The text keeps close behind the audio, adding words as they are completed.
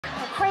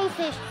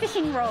crayfish,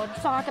 fishing rod,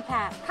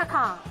 psychopath,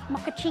 caca,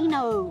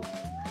 mochaccino.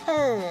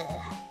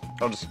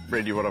 I'll just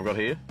read you what I've got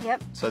here.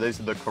 Yep. So these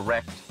are the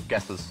correct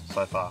guesses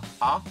so far.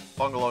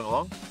 Bong along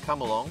along,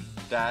 come along,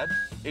 dad,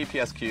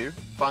 EPSQ,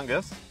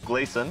 fungus,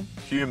 Gleason,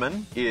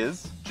 human,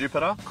 is,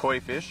 Jupiter,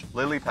 koi fish,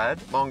 lily pad,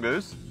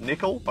 mongoose,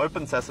 nickel,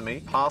 open sesame,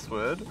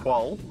 password,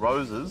 quoll,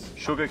 roses,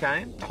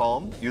 sugarcane,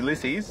 Tom,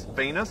 Ulysses,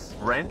 Venus,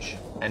 wrench,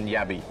 and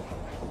yabby.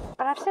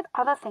 But I've said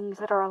other things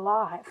that are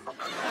alive.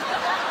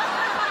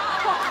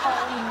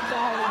 Oh,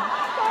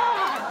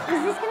 no.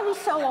 Is this going to be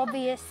so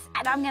obvious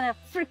and I'm going to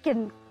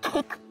freaking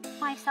kick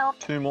myself?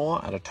 2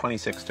 more out of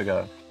 26 to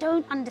go. I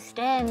don't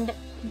understand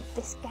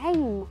this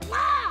game.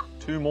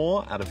 2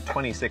 more out of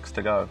 26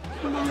 to go.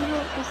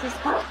 No, this is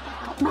not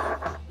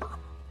about.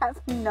 I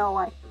have no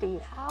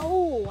idea.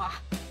 How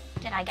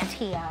did I get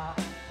here?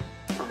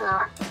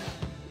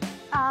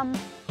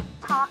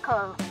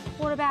 Taco.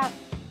 What about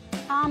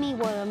army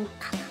worm?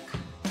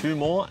 2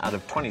 more out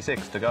of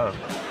 26 to go.